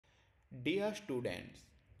Dear students,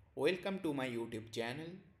 welcome to my YouTube channel.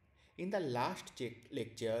 In the last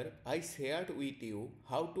lecture, I shared with you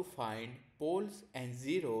how to find poles and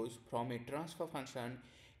zeros from a transfer function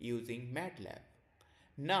using MATLAB.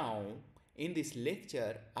 Now, in this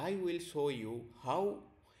lecture, I will show you how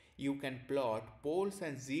you can plot poles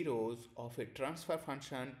and zeros of a transfer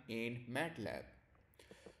function in MATLAB.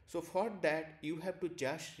 So for that you have to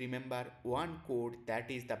just remember one code,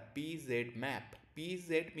 that is the PZ map.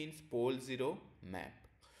 PZ means pole zero map.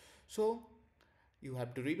 So you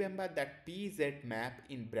have to remember that PZ map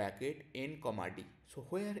in bracket n comma d. So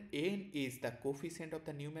where n is the coefficient of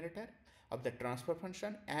the numerator of the transfer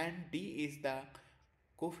function and d is the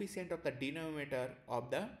coefficient of the denominator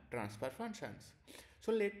of the transfer functions.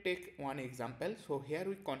 So let's take one example. So here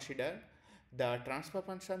we consider the transfer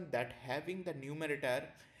function that having the numerator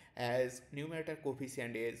as numerator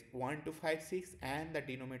coefficient is 1, 2, 5, 6 and the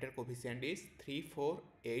denominator coefficient is 3, 4,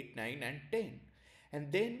 8, 9 and 10.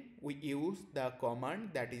 And then we use the command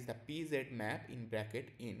that is the PZ map in bracket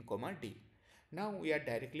n comma d. Now we are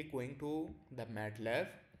directly going to the MATLAB.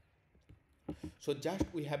 So just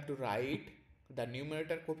we have to write the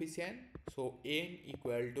numerator coefficient. So n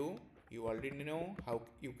equal to, you already know how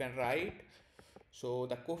you can write. So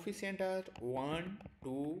the coefficient are 1,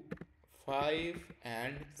 2, 5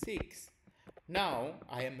 and 6. Now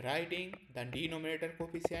I am writing the denominator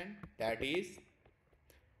coefficient, that is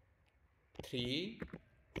 3,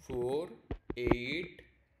 4, 8,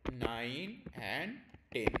 9 and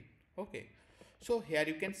 10. Okay. So here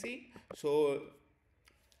you can see. So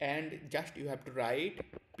and just you have to write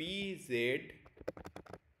PZ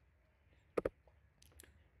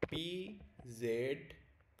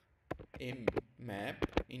M map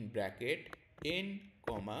in bracket n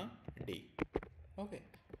comma d. Okay.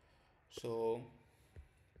 So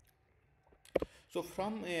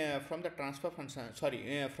from the transfer function,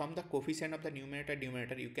 from the coefficient of the numerator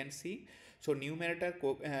you can see. So numerator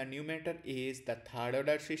is the third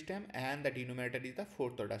order system and the denominator is the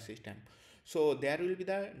fourth order system. So there will be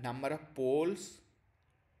the number of poles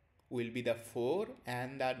will be the 4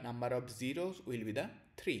 and the number of zeros will be the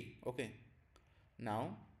 3. Okay.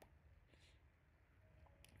 Now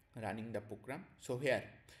running the program. So here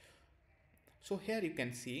you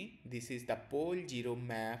can see this is the pole 0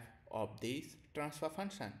 map of this transfer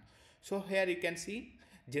function. So here you can see,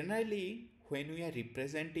 generally when we are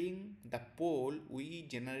representing the pole we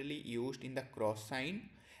generally used in the cross sign,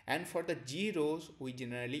 and for the zeros we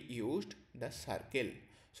generally used the circle.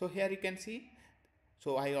 So here you can see,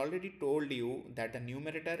 so I already told you that the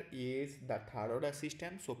numerator is the third order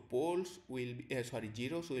system. So poles will be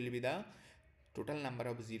zeros will be the total number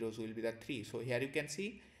of zeros will be the 3. So here you can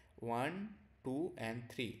see 1, 2 and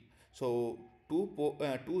 3. So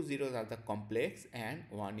two zeros are the complex and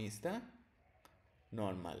 1 is the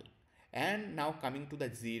normal. And now coming to the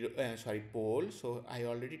pole. So I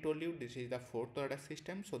already told you this is the fourth order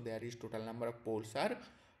system. So there is total number of poles are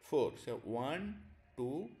 4. So 1,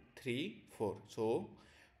 2, 3, 4. So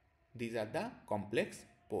these are the complex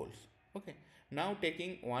poles. Okay. Now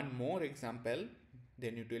taking one more example,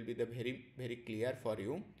 then it will be the very clear for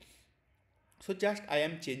you. So just I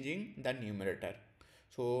am changing the numerator.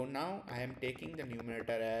 So now I am taking the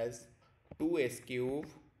numerator as 2s cube,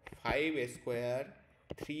 5s square,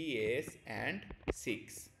 3s and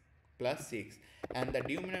 6 plus 6, and the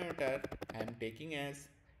denominator I am taking as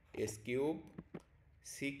s cube,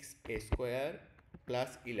 6s square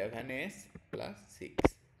plus 11s plus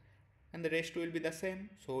 6, and the rest will be the same.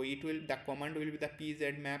 So the command will be the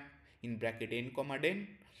PZ map in bracket n comma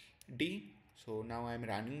d. So now I am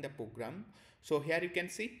running the program. So here you can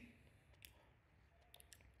see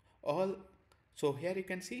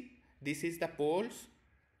this is the poles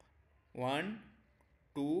 1,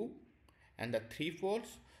 2 and the 3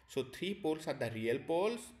 poles. So 3 poles are the real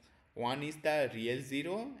poles, 1 is the real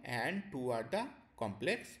zero and 2 are the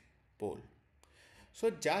complex pole.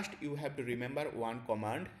 So just you have to remember one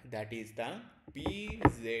command, that is the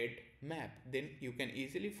PZ map. Then you can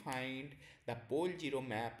easily find the pole 0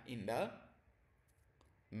 map in the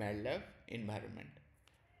MATLAB environment.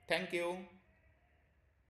 Thank you.